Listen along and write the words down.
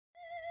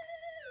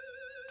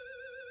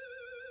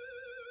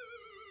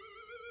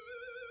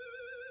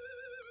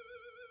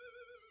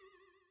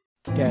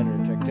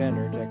Tanner.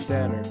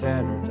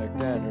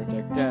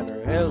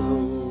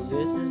 Hello,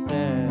 this is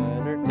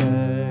Tanner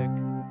Tech.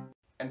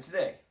 And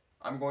today,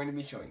 I'm going to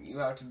be showing you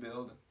how to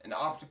build an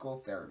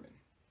optical theremin.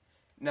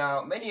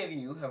 Now, many of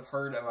you have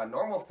heard of a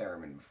normal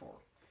theremin before.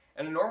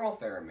 And a normal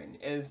theremin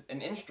is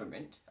an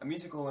instrument, a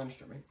musical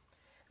instrument,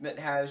 that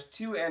has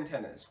two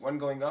antennas, one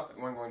going up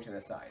and one going to the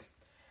side.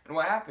 And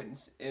what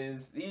happens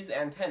is these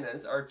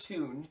antennas are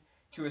tuned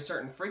to a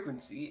certain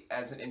frequency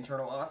as an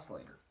internal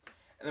oscillator.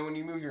 And then when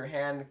you move your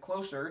hand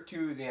closer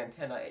to the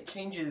antenna, it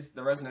changes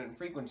the resonant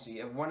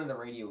frequency of one of the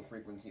radio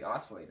frequency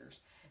oscillators.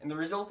 And the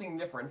resulting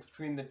difference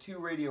between the two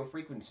radio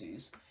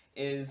frequencies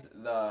is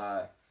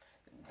the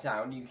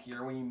sound you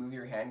hear when you move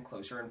your hand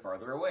closer and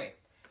farther away.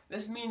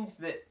 This means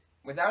that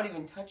without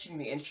even touching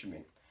the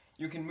instrument,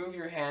 you can move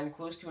your hand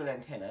close to an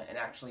antenna and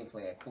actually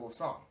play a cool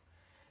song.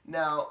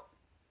 Now,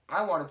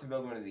 I wanted to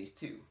build one of these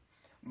too,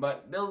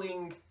 but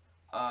building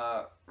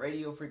a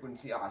radio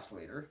frequency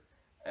oscillator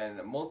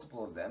and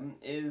multiple of them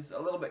is a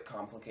little bit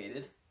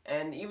complicated,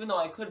 and even though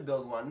I could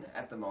build one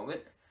at the moment,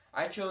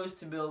 I chose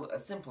to build a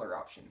simpler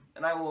option,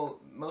 and I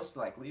will most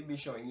likely be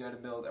showing you how to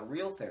build a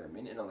real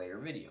theremin in a later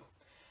video.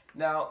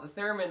 Now, the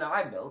theremin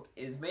I built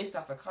is based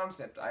off a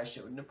concept I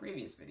showed in a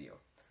previous video.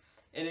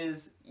 It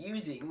is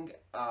using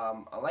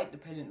a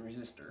light-dependent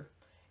resistor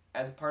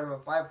as a part of a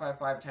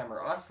 555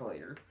 timer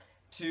oscillator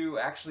to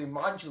actually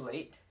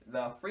modulate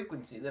the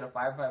frequency that a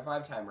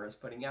 555 timer is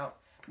putting out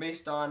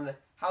based on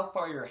how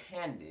far your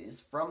hand is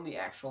from the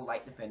actual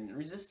light-dependent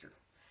resistor.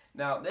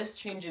 Now, this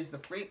changes the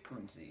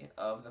frequency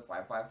of the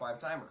 555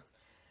 timer.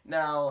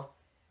 Now,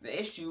 the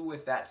issue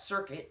with that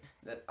circuit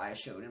that I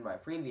showed in my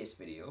previous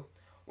video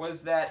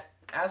was that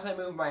as I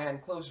moved my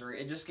hand closer,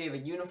 it just gave a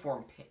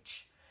uniform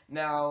pitch.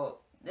 Now,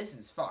 this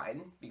is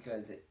fine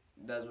because it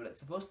does what it's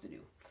supposed to do.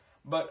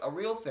 But a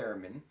real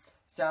theremin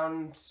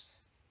sounds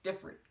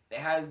different. It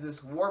has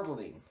this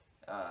warbling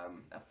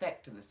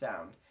effect to the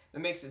sound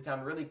that makes it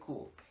sound really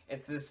cool.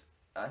 It's this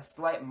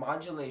slight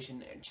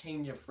modulation and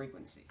change of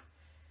frequency.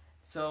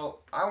 So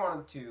I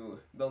wanted to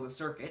build a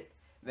circuit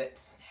that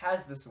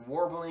has this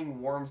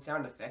warbling, warm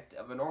sound effect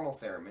of a normal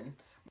theremin,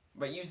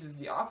 but uses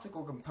the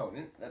optical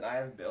component that I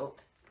have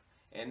built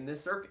in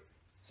this circuit.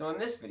 So in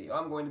this video,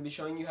 I'm going to be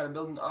showing you how to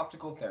build an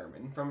optical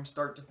theremin from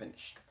start to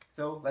finish.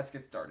 So let's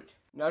get started.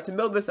 Now, to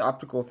build this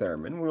optical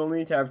theremin, we will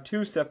need to have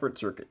two separate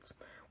circuits.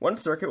 One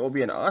circuit will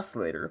be an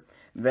oscillator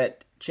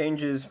that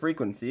changes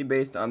frequency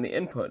based on the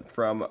input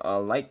from a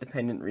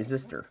light-dependent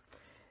resistor.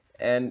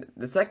 And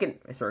the second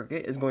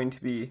circuit is going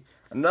to be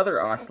another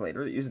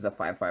oscillator that uses a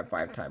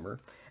 555 timer.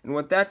 And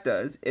what that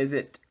does is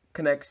it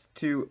connects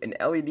to an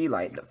LED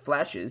light that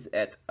flashes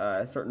at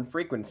a certain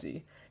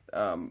frequency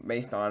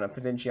based on a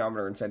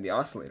potentiometer inside the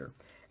oscillator.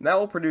 And that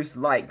will produce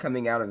light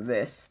coming out of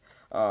this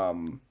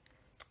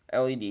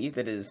LED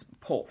that is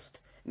pulsed.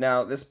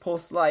 Now, this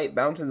pulsed light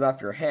bounces off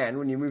your hand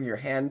when you move your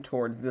hand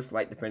towards this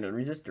light-dependent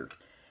resistor.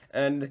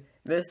 And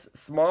this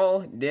small,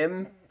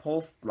 dim,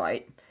 pulsed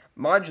light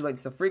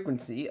modulates the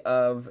frequency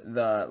of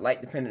the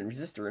light-dependent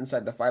resistor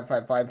inside the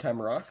 555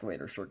 timer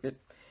oscillator circuit.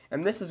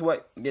 And this is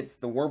what gets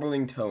the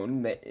warbling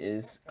tone that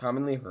is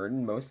commonly heard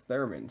in most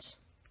theremins.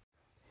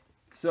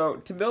 So,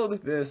 to build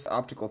this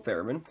optical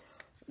theremin,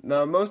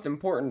 the most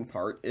important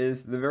part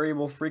is the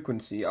variable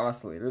frequency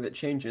oscillator that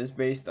changes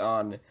based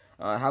on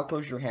how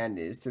close your hand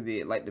is to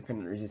the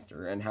light-dependent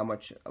resistor and how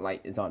much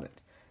light is on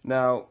it.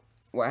 Now,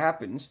 what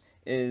happens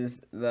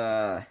is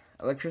the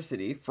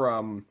electricity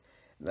from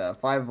the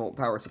 5-volt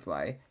power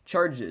supply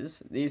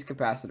charges these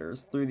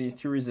capacitors through these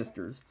two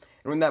resistors,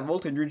 and when that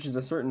voltage reaches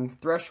a certain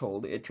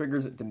threshold, it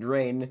triggers it to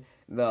drain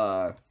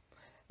the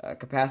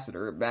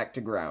capacitor back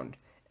to ground.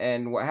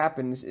 And what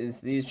happens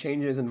is these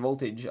changes in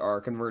voltage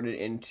are converted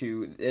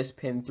into this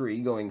pin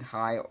 3 going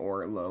high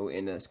or low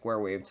in a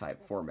square wave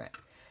type format.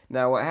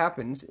 Now what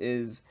happens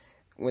is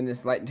when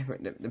this light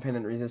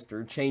dependent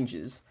resistor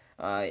changes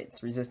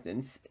its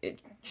resistance,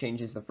 it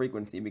changes the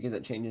frequency because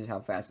it changes how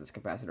fast this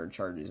capacitor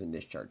charges and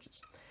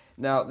discharges.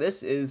 Now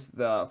this is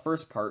the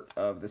first part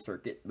of the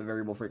circuit, the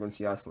variable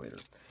frequency oscillator.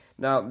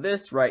 Now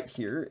this right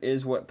here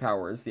is what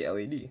powers the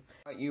LED.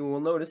 You will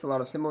notice a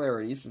lot of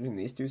similarities between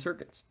these two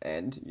circuits,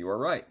 and you are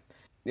right.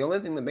 The only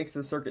thing that makes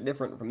this circuit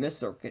different from this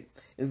circuit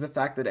is the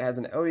fact that it has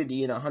an LED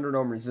and a 100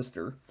 ohm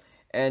resistor,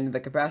 and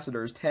the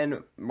capacitor is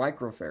 10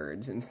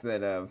 microfarads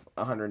instead of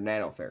 100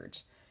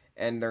 nanofarads.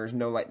 And there's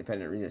no light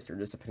dependent resistor,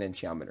 just a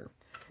potentiometer.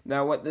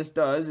 Now what this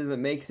does is it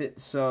makes it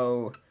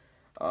so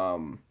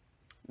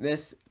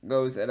this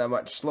goes at a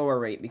much slower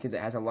rate because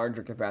it has a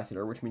larger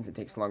capacitor, which means it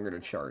takes longer to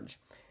charge.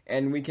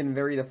 And we can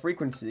vary the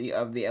frequency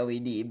of the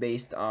LED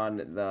based on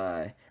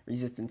the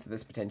resistance of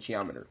this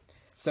potentiometer.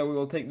 So we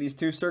will take these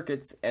two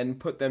circuits and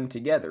put them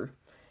together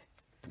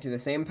to the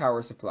same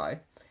power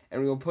supply,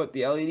 and we will put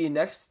the LED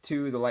next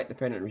to the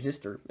light-dependent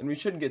resistor, and we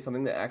should get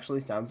something that actually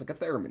sounds like a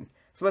theremin.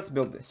 So let's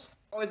build this.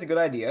 Always a good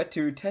idea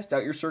to test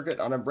out your circuit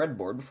on a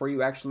breadboard before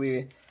you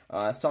actually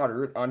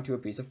solder it onto a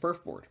piece of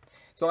perf board.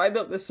 So I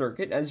built this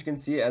circuit, as you can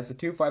see, as the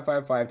two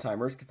 555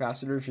 timers,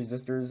 capacitors,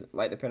 resistors,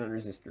 light-dependent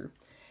resistor.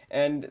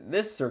 And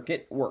this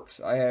circuit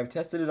works. I have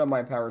tested it on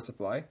my power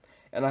supply,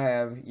 and I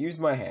have used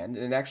my hand,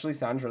 and it actually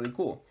sounds really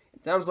cool.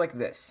 It sounds like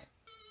this.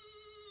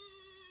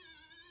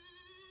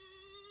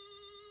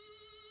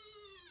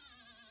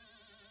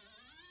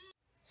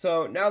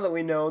 So now that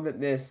we know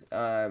that this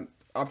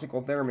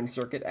optical theremin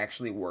circuit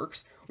actually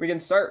works, we can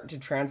start to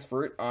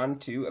transfer it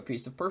onto a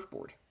piece of perf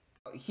board.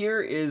 Here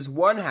is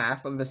one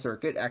half of the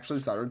circuit actually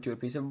soldered to a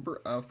piece of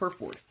perf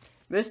board.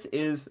 This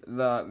is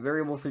the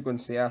variable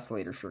frequency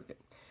oscillator circuit.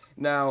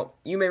 Now,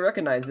 you may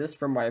recognize this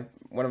from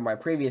one of my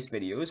previous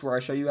videos where I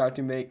show you how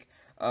to make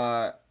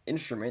an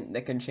instrument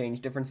that can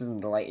change differences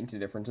in light into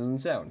differences in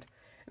sound.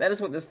 And that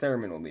is what this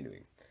theremin will be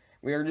doing.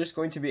 We are just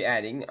going to be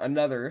adding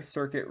another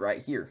circuit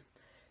right here.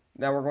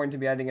 Now we're going to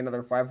be adding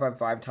another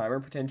 555 timer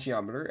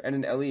potentiometer and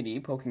an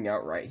LED poking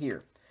out right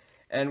here.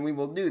 And we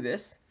will do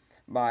this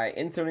by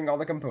inserting all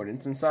the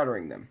components and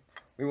soldering them.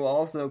 We will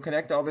also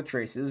connect all the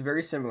traces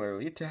very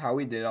similarly to how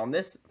we did on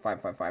this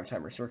 555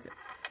 timer circuit.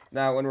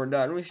 Now when we're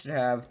done, we should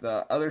have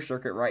the other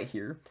circuit right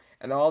here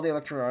and all the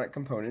electronic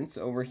components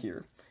over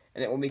here.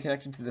 And it will be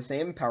connected to the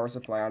same power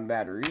supply on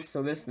batteries,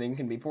 so this thing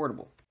can be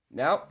portable.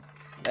 Now,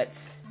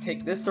 let's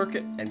take this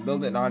circuit and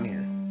build it on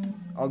here.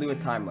 I'll do a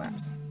time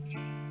lapse.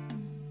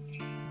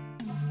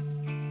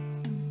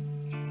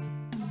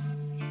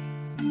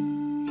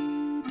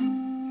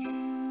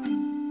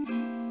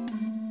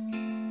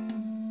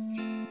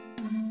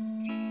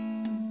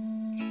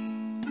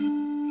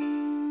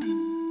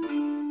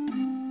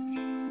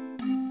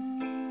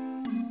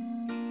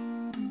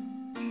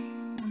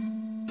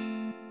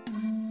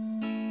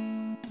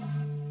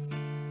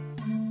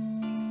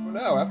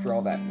 Now, after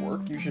all that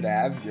work, you should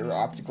have your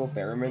optical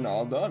theremin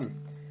all done.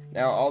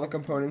 Now, all the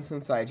components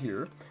inside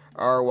here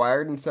are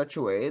wired in such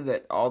a way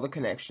that all the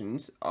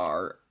connections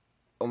are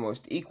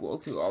almost equal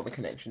to all the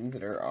connections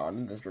that are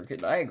on the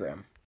circuit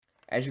diagram.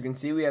 As you can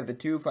see, we have the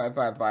two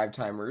 555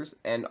 timers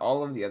and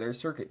all of the other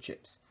circuit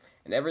chips.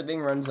 And everything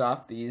runs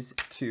off these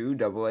two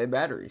AA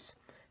batteries.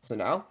 So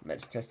now,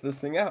 let's test this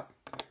thing out.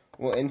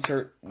 We'll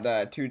insert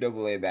the two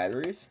AA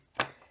batteries.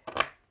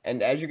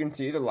 And as you can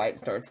see, the light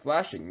starts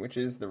flashing, which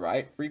is the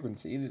right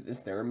frequency that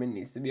this theremin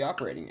needs to be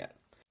operating at.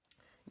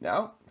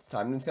 Now, it's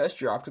time to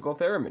test your optical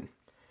theremin.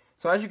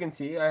 So as you can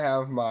see, I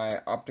have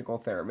my optical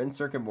theremin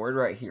circuit board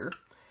right here.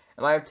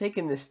 And I have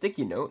taken this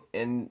sticky note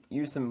and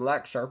used some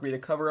black Sharpie to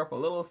cover up a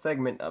little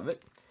segment of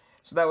it.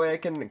 So that way I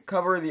can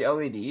cover the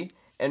LED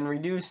and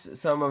reduce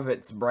some of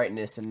its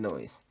brightness and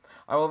noise.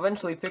 I will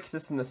eventually fix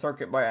this in the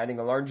circuit by adding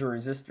a larger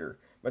resistor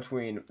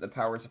between the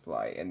power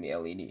supply and the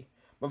LED.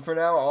 But for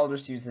now, I'll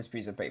just use this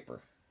piece of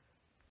paper.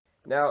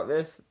 Now,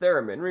 this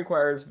theremin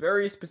requires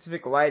very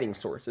specific lighting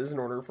sources in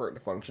order for it to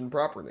function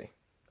properly.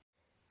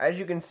 As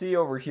you can see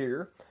over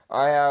here,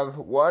 I have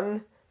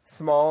one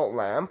small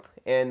lamp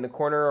in the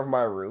corner of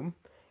my room,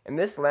 and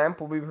this lamp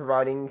will be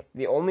providing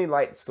the only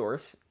light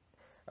source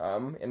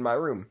in my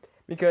room.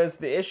 Because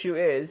the issue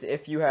is,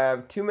 if you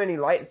have too many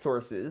light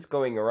sources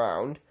going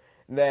around,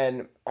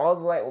 then all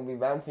the light will be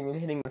bouncing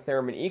and hitting the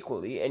theremin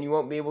equally, and you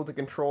won't be able to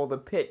control the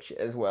pitch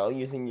as well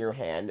using your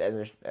hand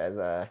as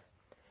a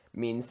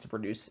means to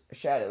produce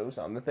shadows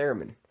on the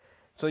theremin.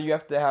 So you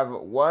have to have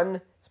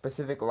one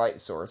specific light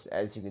source,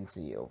 as you can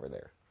see over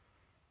there.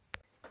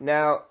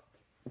 Now,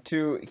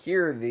 to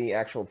hear the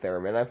actual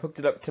theremin, I've hooked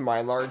it up to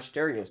my large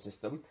stereo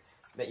system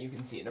that you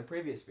can see in a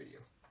previous video.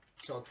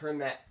 So I'll turn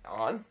that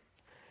on,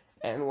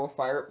 and we'll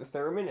fire up the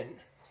theremin and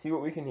see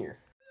what we can hear.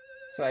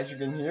 So as you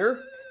can hear,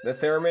 the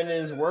theremin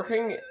is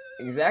working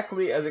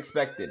exactly as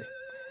expected.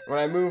 When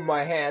I move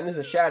my hand as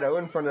a shadow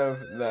in front of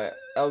the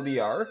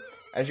LDR,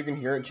 as you can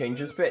hear, it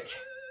changes pitch.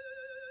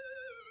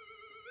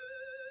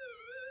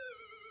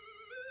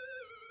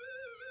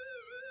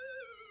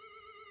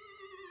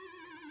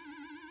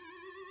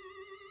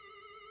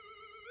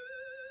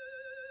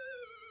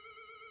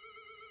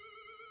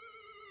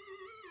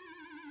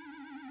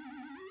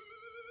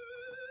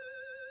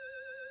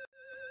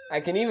 I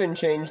can even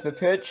change the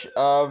pitch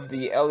of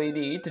the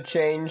LED to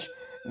change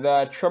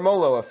the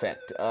tremolo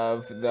effect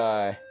of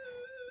the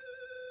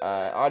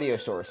audio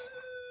source.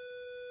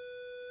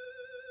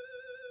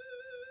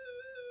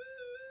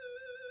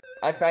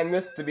 I find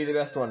this to be the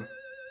best one.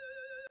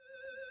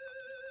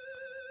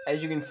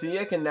 As you can see,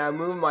 I can now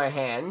move my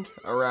hand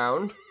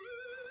around,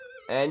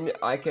 and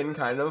I can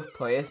kind of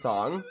play a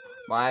song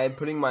by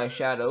putting my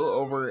shadow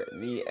over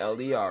the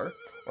LDR,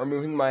 or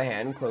moving my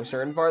hand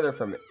closer and farther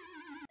from it.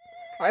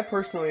 I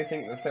personally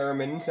think the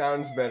theremin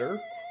sounds better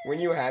when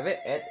you have it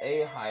at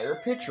a higher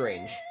pitch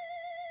range.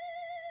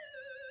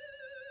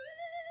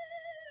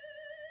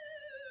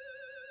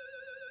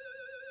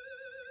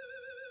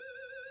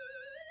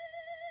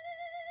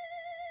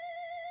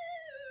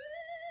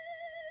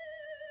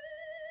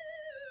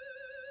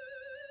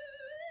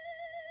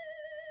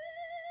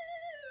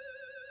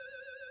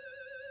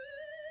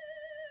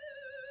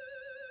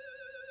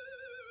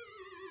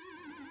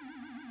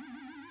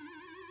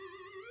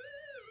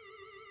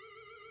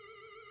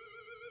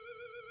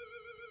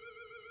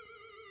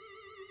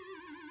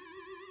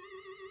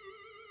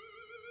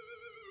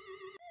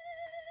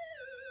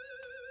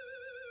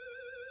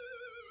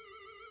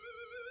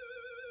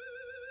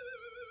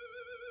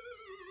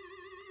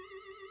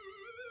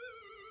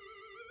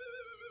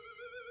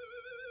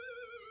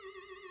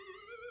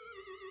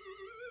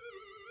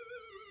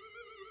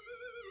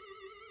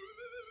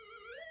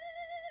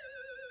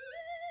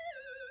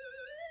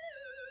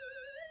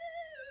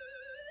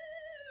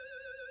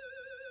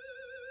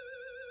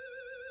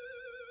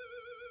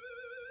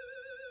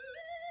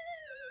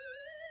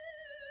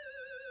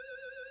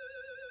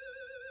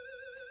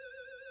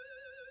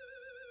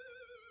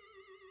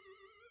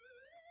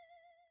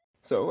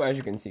 So, as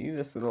you can see,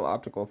 this little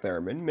optical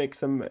theremin makes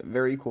some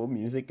very cool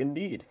music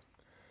indeed.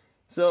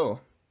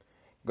 So,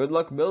 good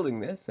luck building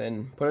this,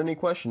 and put any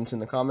questions in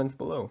the comments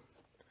below.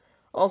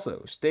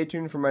 Also, stay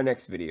tuned for my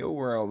next video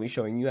where I'll be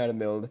showing you how to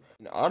build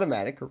an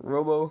automatic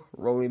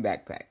robo-rolly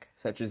backpack,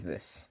 such as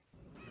this.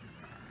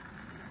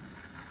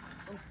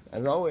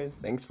 As always,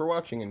 thanks for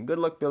watching and good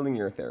luck building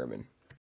your theremin.